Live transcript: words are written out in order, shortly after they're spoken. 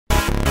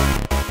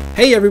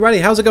Hey everybody,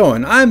 how's it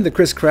going? I'm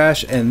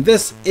TheChrisCrash, and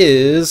this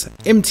is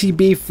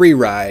MTB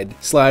Freeride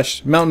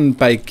 / mountain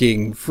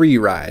biking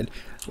freeride.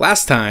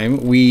 Last time,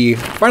 we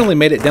finally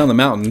made it down the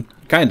mountain,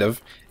 kind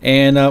of,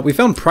 and we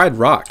found Pride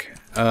Rock.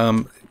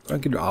 I'll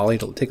give Ollie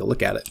to take a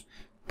look at it.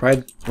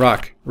 Pride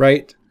Rock,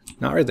 right?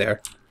 Not right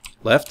there.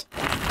 Left?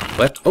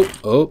 Left?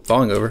 Oh,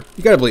 falling over.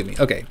 You gotta believe me.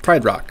 Okay,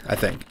 Pride Rock, I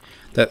think.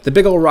 The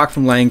big old rock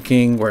from Lion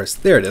King,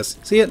 there it is.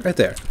 See it? Right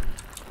there.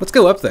 Let's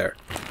go up there.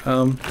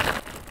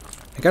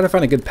 I gotta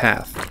find a good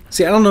path.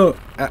 See, I don't know,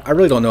 I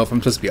really don't know if I'm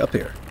supposed to be up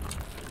here.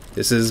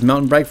 This is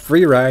mountain bike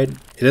free ride.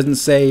 It doesn't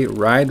say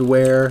ride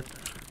where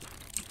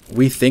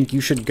we think you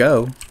should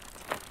go.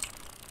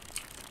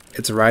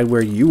 It's a ride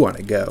where you want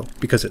to go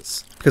because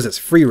it's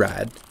free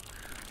ride.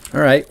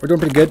 All right, we're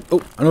doing pretty good. Oh,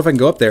 I don't know if I can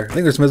go up there. I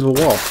think there's an invisible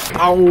wall.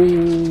 Ow!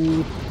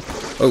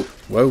 Oh,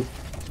 whoa.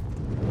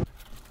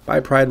 Bye,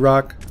 Pride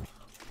Rock.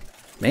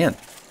 Man,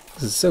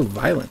 this is so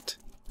violent.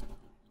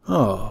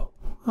 Oh,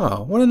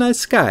 what a nice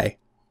sky.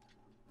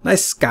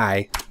 Nice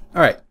sky.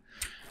 Alright.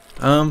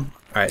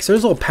 Alright, so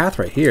there's a little path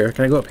right here.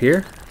 Can I go up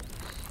here?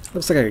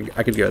 Looks like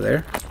I could go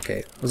there. Okay,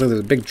 looks like there's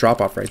a big drop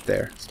off right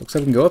there. So looks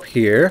like we can go up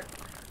here.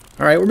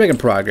 Alright, we're making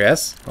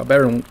progress. A lot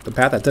better than the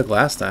path I took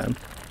last time.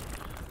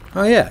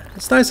 Oh yeah,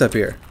 it's nice up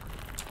here.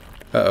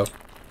 Uh-oh.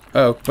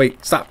 Uh-oh,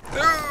 wait, stop.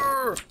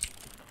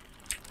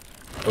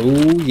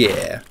 Oh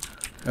yeah.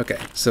 Okay,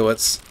 so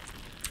let's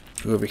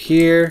go over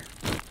here.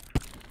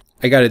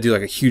 I gotta do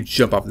like a huge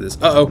jump off of this.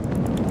 Uh-oh.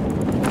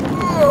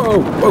 Whoa.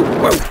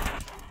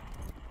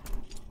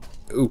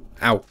 Ooh,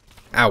 ow.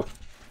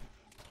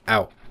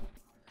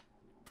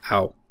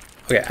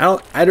 Okay,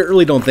 I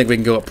really don't think we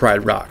can go up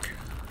Pride Rock.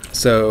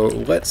 So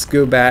let's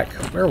go back.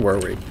 Where were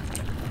we?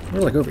 We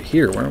were like over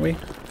here, weren't we?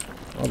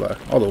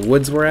 All the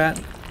woods we're at.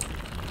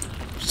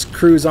 Just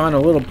cruise on a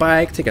little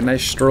bike, take a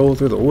nice stroll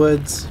through the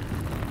woods.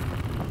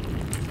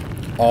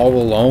 All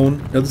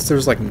alone. Notice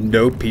there's like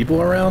no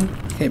people around.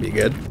 Can't be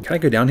good. Can I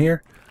go down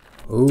here?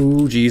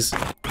 Oh, geez.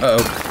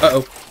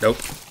 Uh-oh. Nope.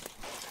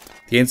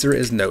 The answer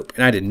is nope.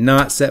 And I did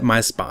not set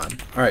my spawn.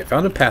 Alright,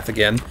 found a path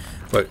again.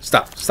 Wait,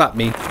 stop. Stop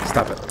me.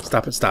 Stop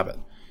it.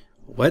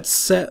 Let's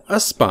set a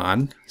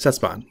spawn. Set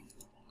spawn.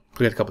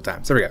 Click it a couple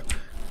times. There we go.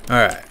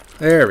 Alright,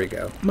 there we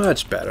go.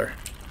 Much better.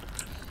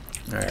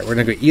 Alright, we're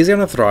going to go easy on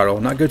the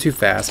throttle. Not go too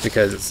fast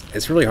because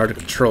it's really hard to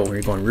control when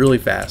you're going really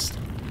fast.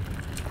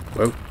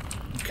 Whoa.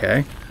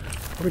 Okay.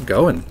 Where are we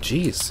going?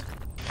 Jeez.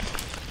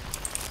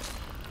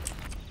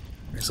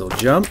 Nice little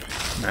jump.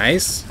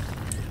 Nice.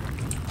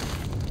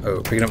 Oh,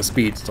 picking up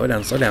speed. Slow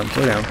down. Is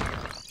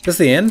this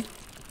the end?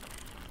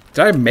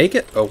 Did I make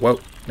it? Oh, whoa.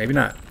 Maybe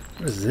not.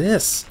 What is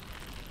this?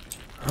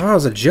 Oh,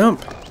 it's a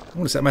jump. I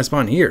want to set my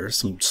spawn here.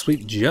 Some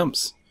sweet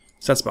jumps.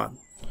 Set spawn.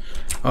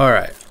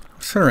 Alright.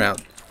 Let's turn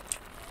around.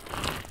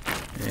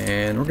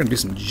 And we're going to do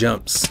some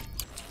jumps.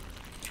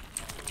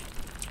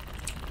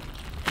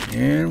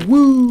 And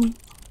woo!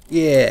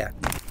 Yeah.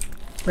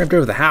 We're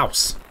over the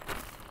house.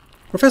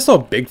 What if I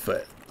saw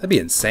Bigfoot? That'd be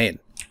insane.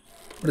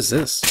 What is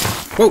this?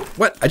 Whoa,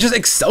 what? I just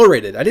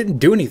accelerated. I didn't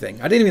do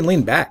anything. I didn't even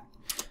lean back.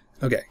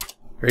 Okay,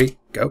 ready,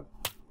 go.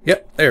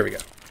 Yep, there we go.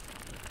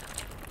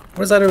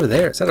 What is that over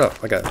there? Is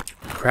that like a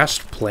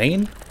crashed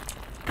plane?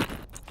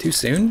 Too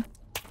soon?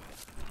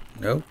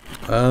 No.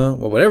 Well,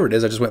 whatever it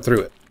is, I just went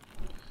through it.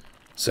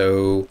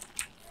 So,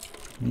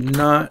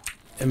 not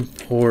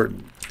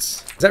important.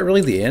 Is that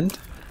really the end?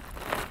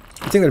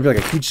 I think there'd be like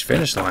a huge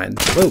finish line.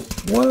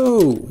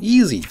 Whoa,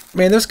 easy.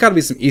 Man, there's got to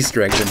be some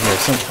Easter eggs in here.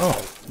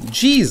 Oh,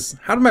 jeez,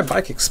 how did my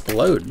bike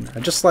explode?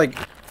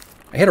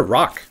 I hit a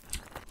rock.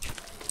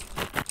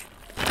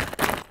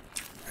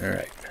 All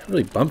right,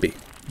 really bumpy.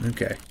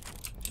 Okay.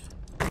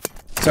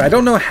 So I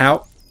don't know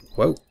how.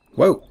 Whoa.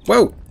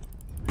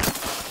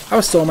 I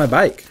was still on my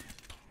bike.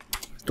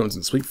 Doing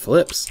some sweet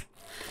flips.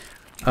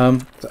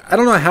 So I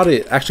don't know how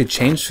to actually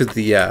change to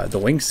the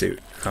wingsuit.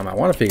 I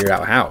want to figure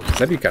out how.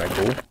 That'd be kind of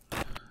cool.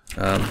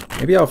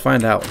 Maybe I'll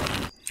find out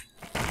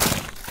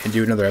and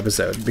do another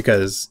episode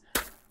because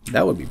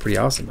that would be pretty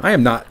awesome. I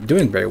am not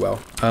doing very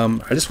well.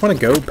 I just want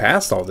to go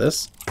past all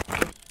this.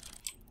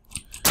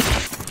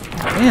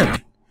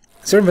 Man,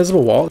 is there an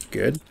invisible wall?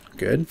 Good.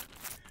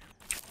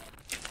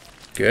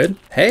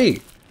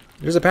 Hey,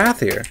 there's a path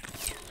here.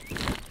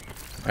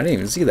 I didn't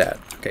even see that.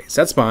 Okay,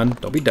 set spawn.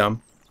 Don't be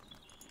dumb.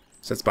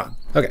 Set spawn.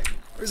 Okay,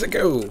 where's it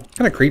go?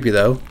 Kind of creepy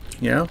though.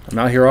 You know, I'm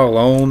out here all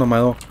alone on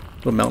my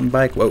little mountain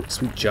bike. Whoa,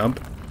 sweet jump.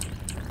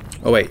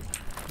 Oh wait,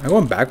 am I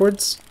going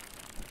backwards?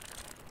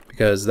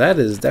 Because that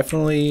is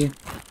definitely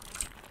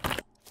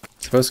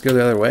supposed to go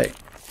the other way.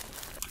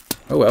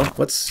 Oh well,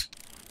 let's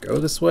go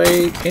this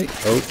way. And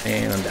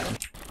I'm down.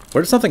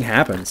 What if something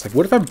happens? Like,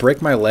 what if I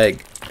break my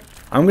leg?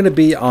 I'm gonna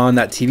be on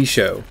that TV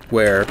show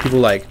where people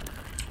like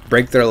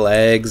break their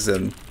legs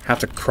and have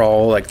to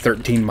crawl like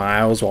 13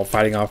 miles while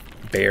fighting off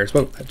bears.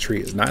 Whoa, that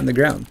tree is not in the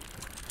ground.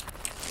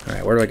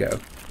 Alright, where do I go?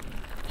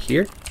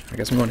 Here? I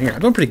guess I'm going here.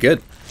 I'm doing pretty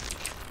good.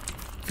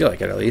 Feel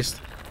like it at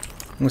least.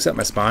 I'm gonna set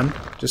my spawn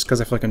just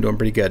because I feel like I'm doing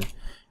pretty good.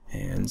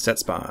 And set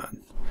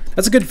spawn.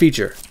 That's a good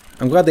feature.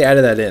 I'm glad they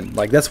added that in.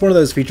 Like, that's one of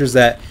those features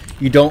that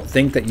you don't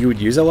think that you would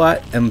use a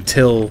lot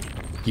until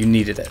you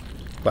needed it.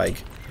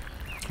 Like,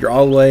 you're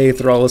all the way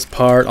through all this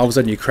part, all of a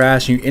sudden you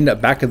crash, and you end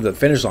up back at the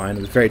finish line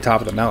at the very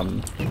top of the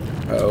mountain.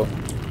 Uh-oh.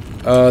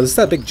 This is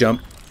that big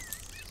jump.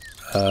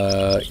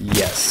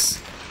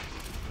 Yes.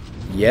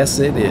 Yes,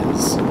 it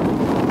is.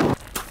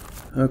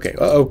 Okay,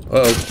 uh-oh,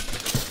 uh-oh.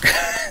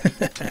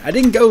 I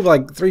didn't go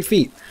like 3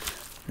 feet.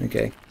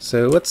 Okay,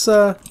 so let's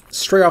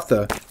stray off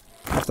the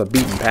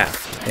beaten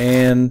path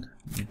and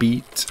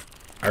beat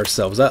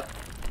ourselves up.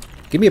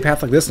 Give me a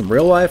path like this in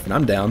real life and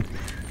I'm down.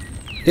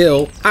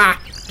 Hill.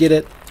 Ah! Get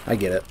it? I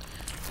get it.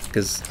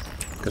 Because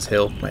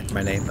Hill,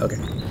 my name. Okay.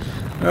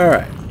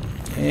 Alright.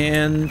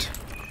 And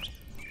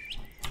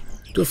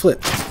do a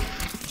flip.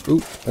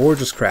 Ooh, or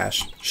just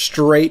crash.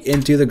 Straight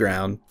into the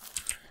ground.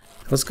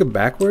 Let's go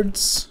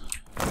backwards.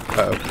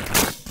 Uh-oh.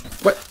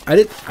 What? I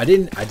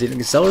didn't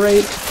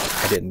accelerate.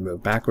 I didn't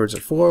move backwards or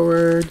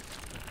forward.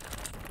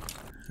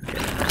 Okay.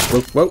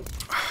 Whoa, whoa.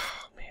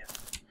 Oh, man.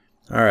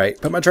 Alright,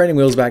 put my training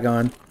wheels back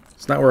on.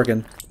 It's not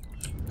working.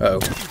 Uh-oh.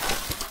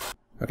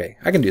 Okay,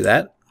 I can do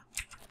that.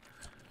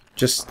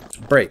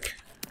 Just brake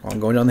while I'm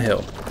going down the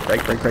hill.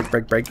 Brake, brake, brake,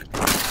 brake, brake.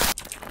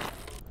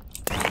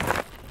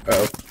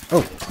 Uh-oh.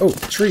 Oh, oh,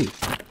 tree.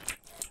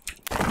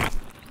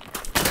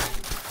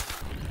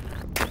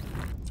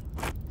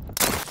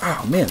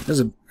 Oh, man,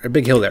 there's a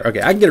big hill there.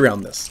 Okay, I can get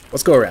around this.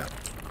 Let's go around.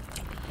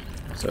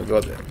 So go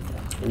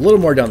a little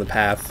more down the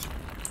path.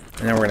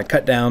 And then we're going to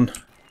cut down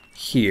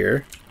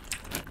here.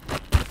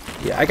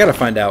 Yeah, I got to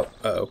find out.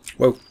 Uh-oh.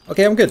 Whoa.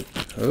 Okay, I'm good.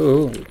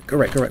 Oh, go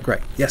right, go right, go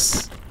right.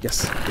 Yes,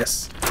 yes,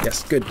 yes,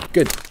 yes. Good,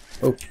 good.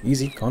 Oh,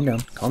 easy. Calm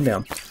down, calm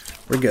down.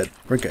 We're good,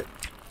 we're good.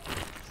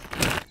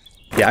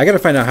 Yeah, I got to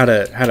find out how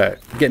to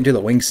get into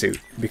the wingsuit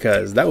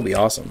because that would be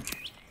awesome.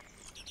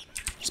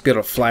 Just be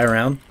able to fly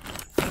around.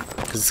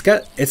 Because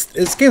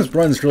this game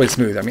runs really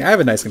smooth. I mean, I have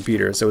a nice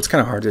computer, so it's kind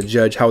of hard to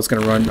judge how it's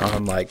going to run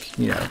on, like,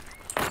 you know,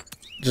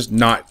 just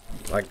not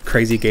like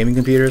crazy gaming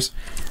computers.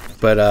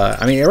 But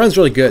I mean, it runs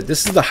really good.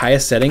 This is the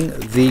highest setting.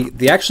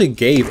 They actually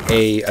gave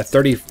a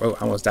 30. Oh,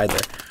 I almost died there.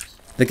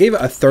 They gave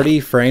a 30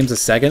 frames a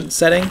second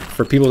setting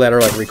for people that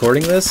are like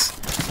recording this.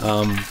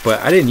 But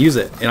I didn't use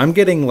it, and I'm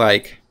getting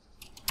like,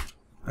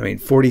 I mean,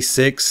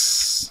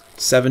 46,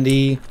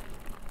 70.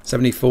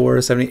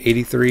 74, 70,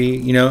 83,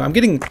 you know, I'm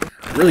getting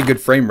really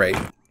good frame rate.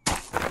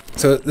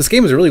 So this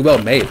game is really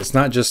well made. It's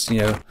not just,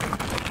 you know,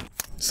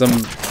 some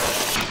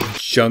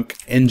junk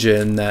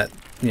engine that,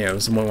 you know,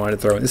 someone wanted to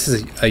throw in. This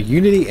is a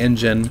Unity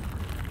engine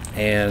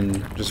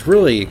and just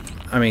really,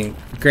 I mean,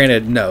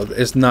 granted, no,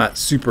 it's not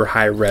super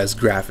high res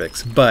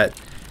graphics, but,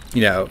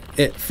 you know,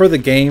 for the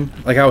game,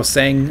 like I was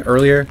saying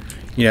earlier,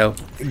 you know,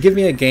 give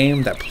me a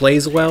game that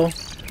plays well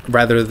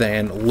rather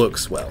than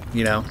looks well,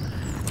 you know.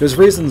 There's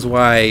reasons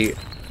why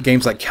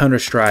games like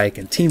Counter-Strike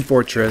and Team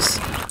Fortress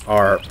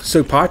are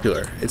so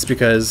popular. It's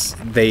because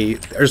they're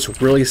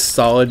just really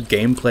solid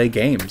gameplay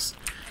games.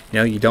 You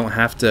know, you don't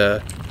have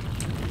to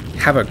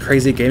have a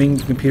crazy gaming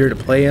computer to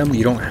play them.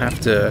 You don't have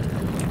to,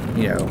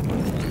 you know,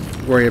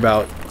 worry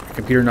about a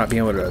computer not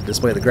being able to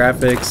display the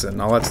graphics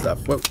and all that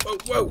stuff. Whoa, whoa,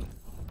 whoa!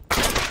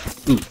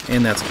 Ooh,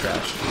 and that's a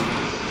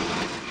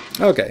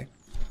crash. Okay,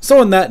 so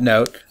on that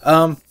note,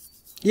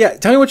 yeah,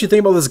 tell me what you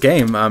think about this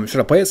game. Should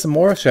I play it some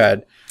more?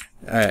 Should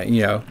I,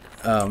 you know,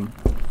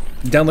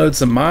 download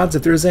some mods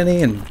if there's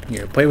any, and, you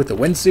know, play with the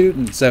windsuit?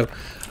 And so,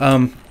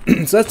 so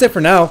that's it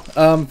for now.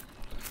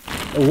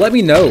 Let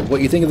me know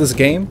what you think of this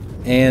game,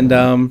 and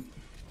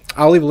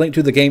I'll leave a link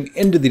to the game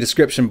into the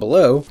description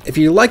below. If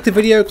you like the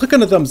video, click on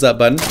the thumbs up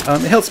button.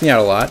 It helps me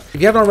out a lot.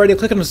 If you haven't already,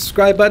 click on the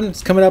subscribe button.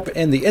 It's coming up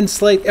in the end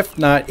slate. If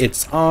not,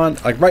 it's on,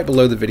 like, right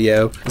below the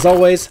video. As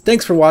always,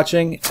 thanks for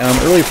watching.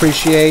 I really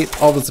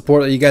appreciate all the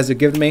support that you guys have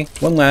given me.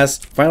 One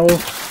last final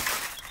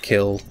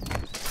kill.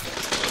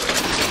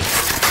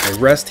 I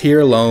rest here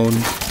alone.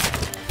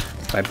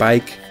 My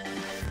bike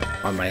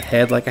on my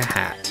head like a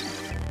hat.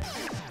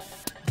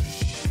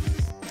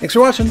 Thanks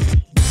for watching.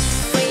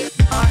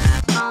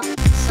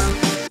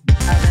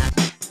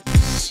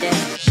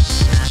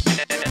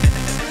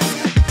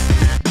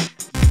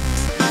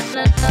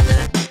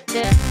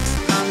 Yeah.